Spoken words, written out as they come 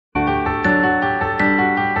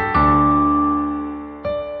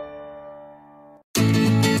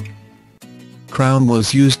crown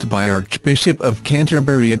was used by Archbishop of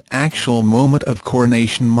Canterbury at actual moment of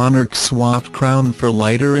coronation. Monarch swapped crown for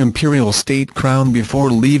lighter Imperial State Crown before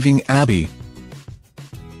leaving Abbey.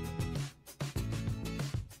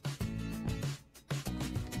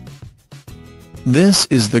 This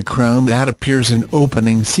is the crown that appears in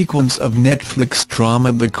opening sequence of Netflix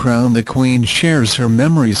drama The Crown. The Queen shares her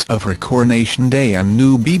memories of her coronation day on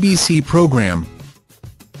new BBC programme.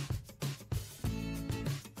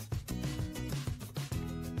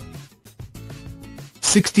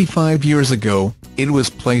 "65 years ago, it was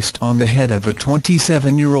placed on the head of a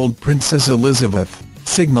 27-year-old Princess Elizabeth,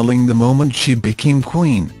 signalling the moment she became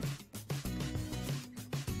Queen.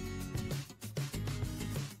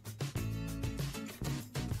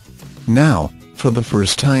 Now, for the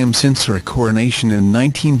first time since her coronation in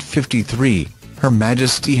 1953, Her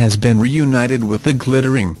Majesty has been reunited with the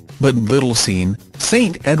glittering, but little-seen,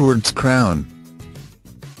 St Edward's crown.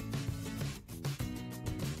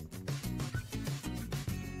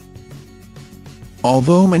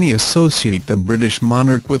 Although many associate the British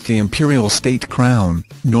monarch with the Imperial State Crown,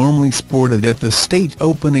 normally sported at the state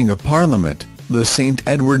opening of Parliament, the St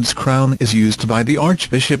Edward's crown is used by the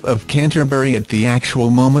Archbishop of Canterbury at the actual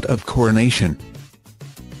moment of coronation.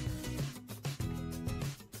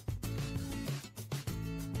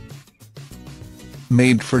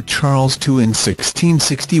 Made for Charles II in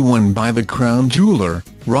 1661 by the crown jeweller,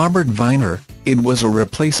 Robert Viner, it was a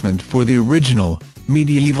replacement for the original,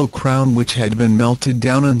 medieval crown which had been melted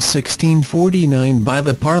down in 1649 by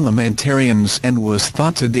the parliamentarians and was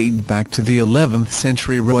thought to date back to the 11th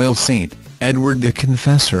century. Royal St. Edward the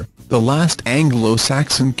Confessor, the last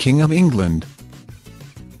Anglo-Saxon king of England.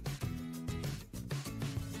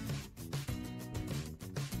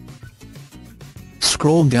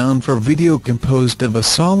 Scroll down for video composed of a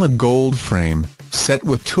solid gold frame, set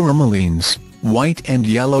with tourmalines, white and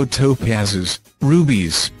yellow topazes,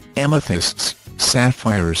 rubies, amethysts,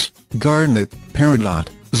 sapphires, garnet, peridot,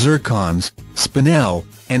 zircons, spinel,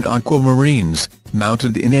 and aquamarines,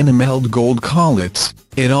 mounted in enamelled gold collets.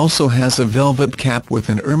 It also has a velvet cap with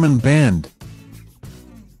an ermine band.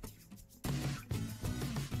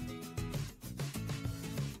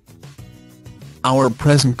 Our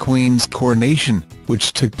present Queen's coronation,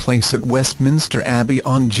 which took place at Westminster Abbey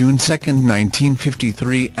on June 2,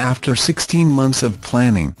 1953 after 16 months of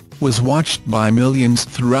planning, was watched by millions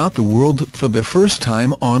throughout the world for the first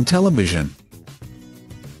time on television.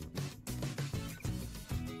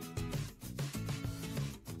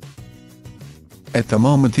 At the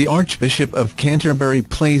moment the Archbishop of Canterbury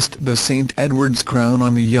placed the St Edward's crown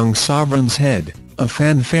on the young sovereign's head, a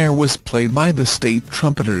fanfare was played by the state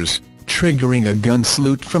trumpeters, triggering a gun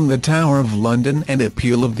salute from the Tower of London and a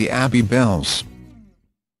peal of the Abbey bells.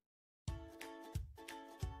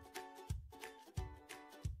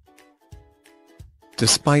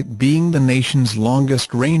 Despite being the nation's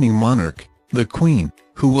longest reigning monarch, the Queen,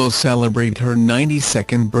 who will celebrate her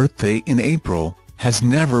 92nd birthday in April, has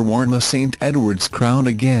never worn the St Edward's crown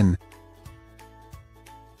again.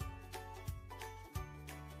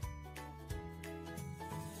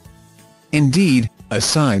 Indeed,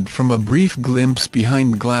 aside from a brief glimpse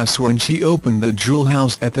behind glass when she opened the Jewel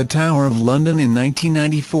House at the Tower of London in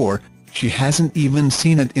 1994, she hasn't even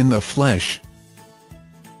seen it in the flesh.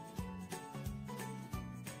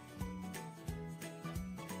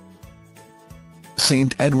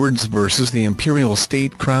 St Edward's versus the Imperial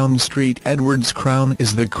State Crown. St Edward's crown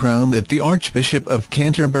is the crown that the Archbishop of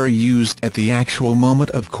Canterbury used at the actual moment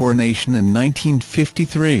of coronation in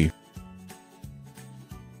 1953.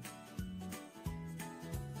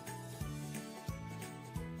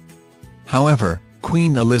 However,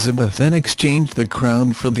 Queen Elizabeth then exchanged the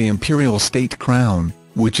crown for the Imperial State Crown,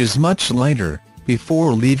 which is much lighter,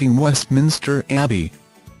 before leaving Westminster Abbey.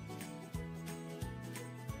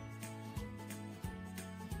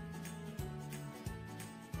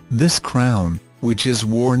 This crown, which is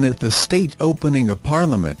worn at the state opening of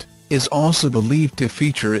Parliament, is also believed to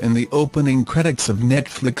feature in the opening credits of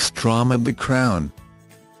Netflix drama The Crown.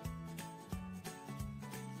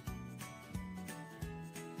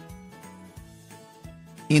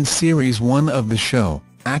 In Series 1 of the show,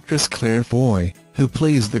 actress Claire Foy, who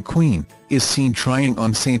plays the Queen, is seen trying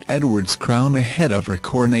on St Edward's crown ahead of her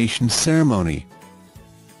coronation ceremony.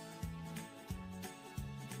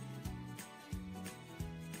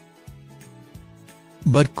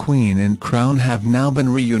 But Queen and Crown have now been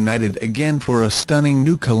reunited again for a stunning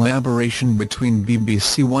new collaboration between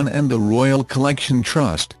BBC One and the Royal Collection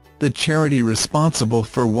Trust, the charity responsible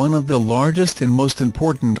for one of the largest and most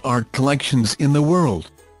important art collections in the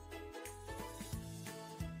world.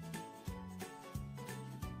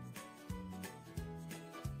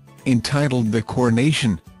 Entitled The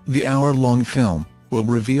Coronation, the hour-long film will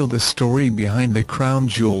reveal the story behind the crown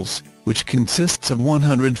jewels, which consists of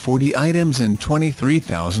 140 items and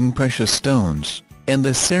 23,000 precious stones, and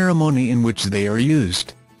the ceremony in which they are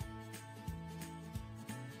used.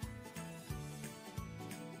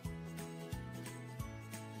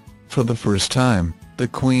 For the first time, the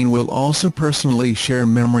Queen will also personally share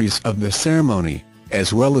memories of the ceremony,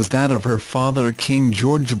 as well as that of her father King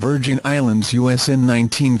George Virgin Islands US in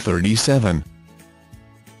 1937.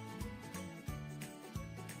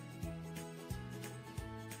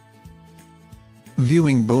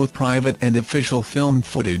 Viewing both private and official film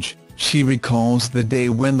footage, she recalls the day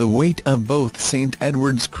when the weight of both St.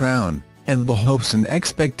 Edward's crown, and the hopes and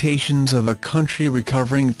expectations of a country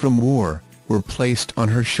recovering from war, were placed on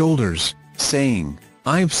her shoulders, saying,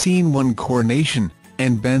 "I've seen one coronation,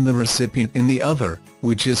 and been the recipient in the other,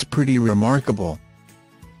 which is pretty remarkable."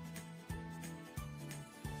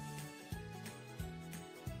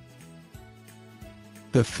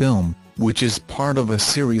 The film, which is part of a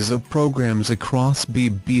series of programs across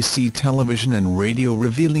BBC television and radio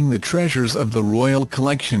revealing the treasures of the royal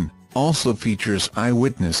collection, also features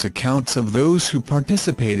eyewitness accounts of those who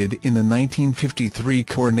participated in the 1953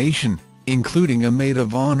 coronation, including a maid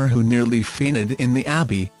of honour who nearly fainted in the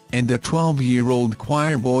Abbey, and a 12-year-old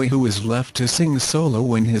choir boy who was left to sing solo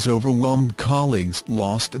when his overwhelmed colleagues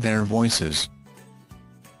lost their voices.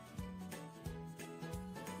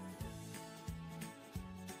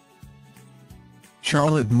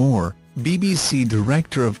 Charlotte Moore, BBC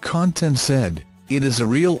Director of Content, said, "It is a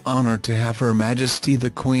real honour to have Her Majesty the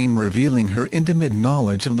Queen revealing her intimate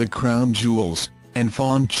knowledge of the crown jewels, and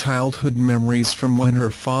fond childhood memories from when her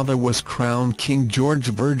father was crowned King George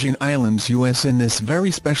Virgin Islands US in this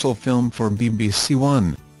very special film for BBC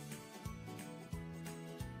One."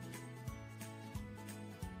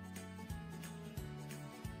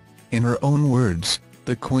 In her own words,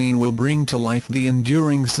 the Queen will bring to life the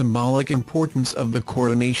enduring symbolic importance of the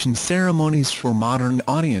coronation ceremonies for modern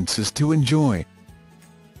audiences to enjoy.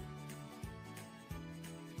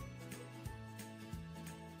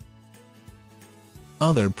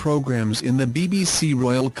 Other programs in the BBC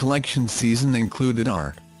Royal Collection season included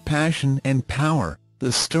Art, Passion and Power,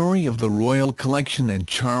 the story of the Royal Collection, and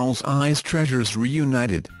Charles I's Treasures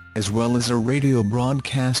Reunited, as well as a radio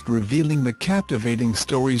broadcast revealing the captivating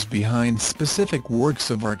stories behind specific works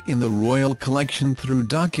of art in the Royal Collection through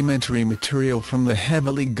documentary material from the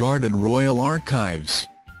heavily guarded Royal Archives.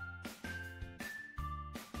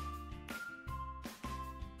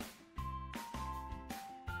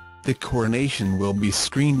 The coronation will be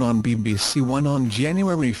screened on BBC One on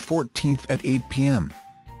January 14 at 8 p.m.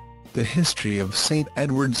 The history of St.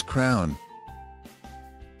 Edward's crown.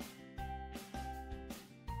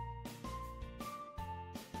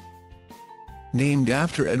 Named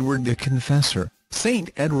after Edward the Confessor,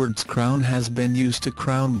 St. Edward's crown has been used to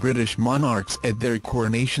crown British monarchs at their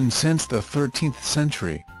coronation since the 13th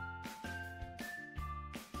century.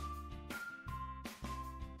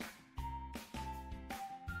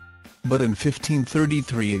 But in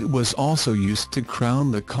 1533 it was also used to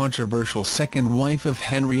crown the controversial second wife of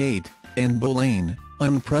Henry VIII, Anne Boleyn,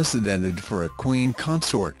 unprecedented for a queen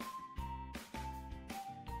consort.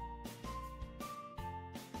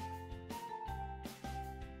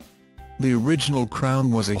 The original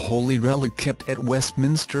crown was a holy relic kept at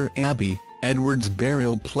Westminster Abbey, Edward's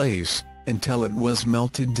burial place, until it was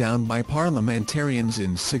melted down by parliamentarians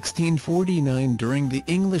in 1649 during the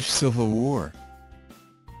English Civil War.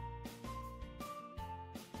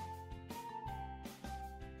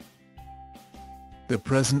 The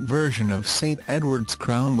present version of St. Edward's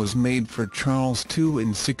crown was made for Charles II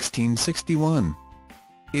in 1661.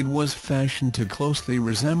 It was fashioned to closely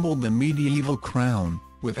resemble the medieval crown,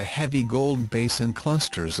 with a heavy gold base and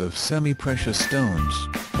clusters of semi-precious stones,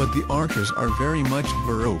 but the arches are very much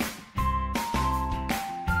Baroque.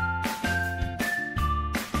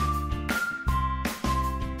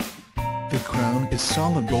 The crown is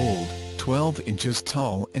solid gold, 12 inches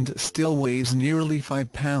tall, and still weighs nearly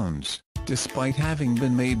 5 pounds, despite having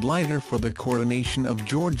been made lighter for the coronation of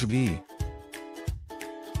George V.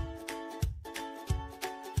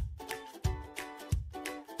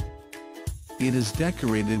 It is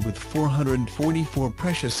decorated with 444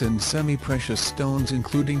 precious and semi-precious stones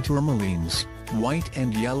including tourmalines, white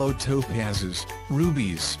and yellow topazes,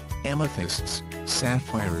 rubies, amethysts,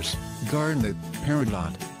 sapphires, garnet,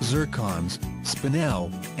 peridot, zircons,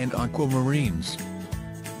 spinel, and aquamarines.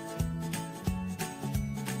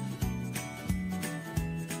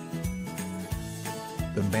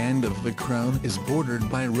 The band of the crown is bordered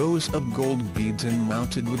by rows of gold beads and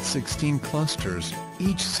mounted with 16 clusters,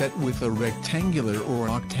 each set with a rectangular or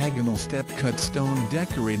octagonal step-cut stone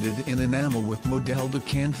decorated in enamel with modelled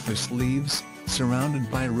acanthus leaves, surrounded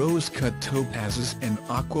by rose-cut topazes and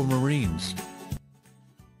aquamarines.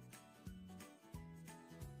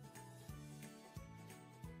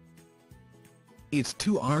 Its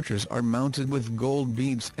two arches are mounted with gold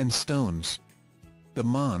beads and stones. The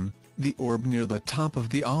mon, the orb near the top of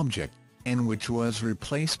the object, and which was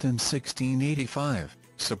replaced in 1685,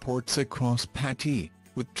 supports a cross patty,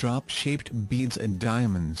 with drop-shaped beads and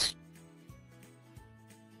diamonds.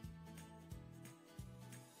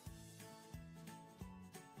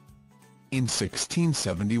 In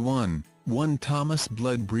 1671, one Thomas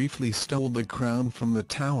Blood briefly stole the crown from the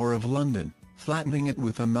Tower of London, flattening it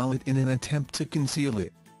with a mallet in an attempt to conceal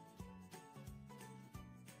it.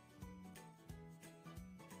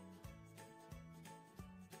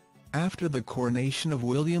 After the coronation of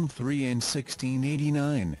William III in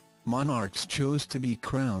 1689, monarchs chose to be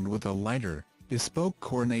crowned with a lighter, bespoke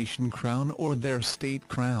coronation crown or their state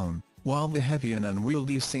crown, while the heavy and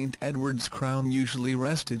unwieldy St. Edward's crown usually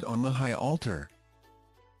rested on the high altar.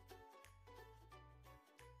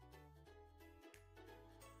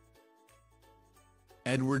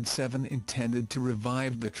 Edward VII intended to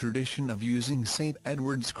revive the tradition of using St.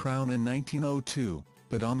 Edward's crown in 1902,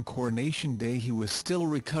 but on Coronation Day he was still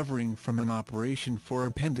recovering from an operation for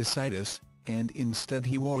appendicitis, and instead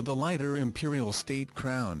he wore the lighter Imperial State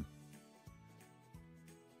Crown.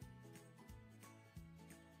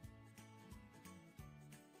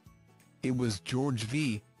 It was George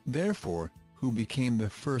V, therefore, who became the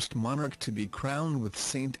first monarch to be crowned with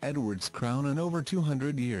St. Edward's crown in over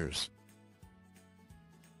 200 years.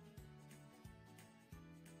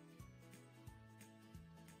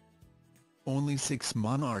 Only 6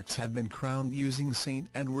 monarchs have been crowned using St.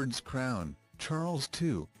 Edward's crown: Charles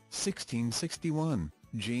II, 1661,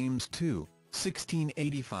 James II,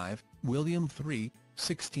 1685, William III,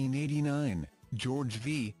 1689, George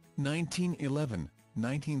V, 1911,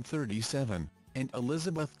 1937, and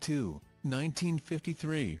Elizabeth II,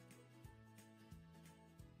 1953.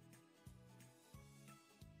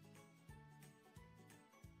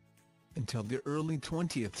 Until the early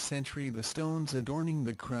 20th century the stones adorning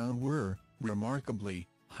the crown were, remarkably,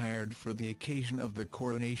 hired for the occasion of the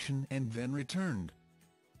coronation and then returned.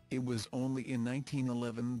 It was only in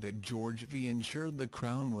 1911 that George V ensured the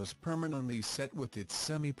crown was permanently set with its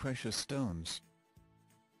semi-precious stones.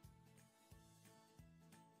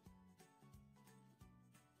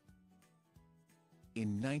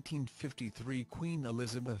 In 1953 Queen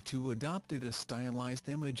Elizabeth II adopted a stylized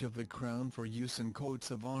image of the crown for use in coats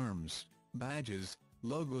of arms, badges,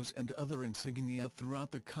 logos and other insignia throughout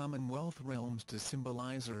the Commonwealth realms to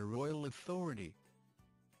symbolize her royal authority.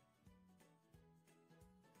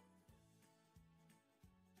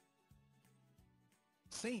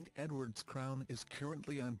 St. Edward's crown is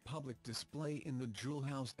currently on public display in the Jewel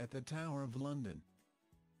House at the Tower of London.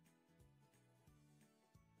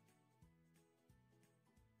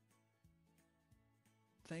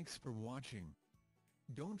 Thanks for watching.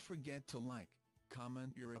 Don't forget to like,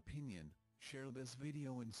 comment your opinion, share this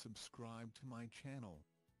video and subscribe to my channel.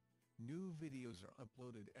 New videos are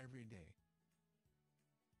uploaded every day.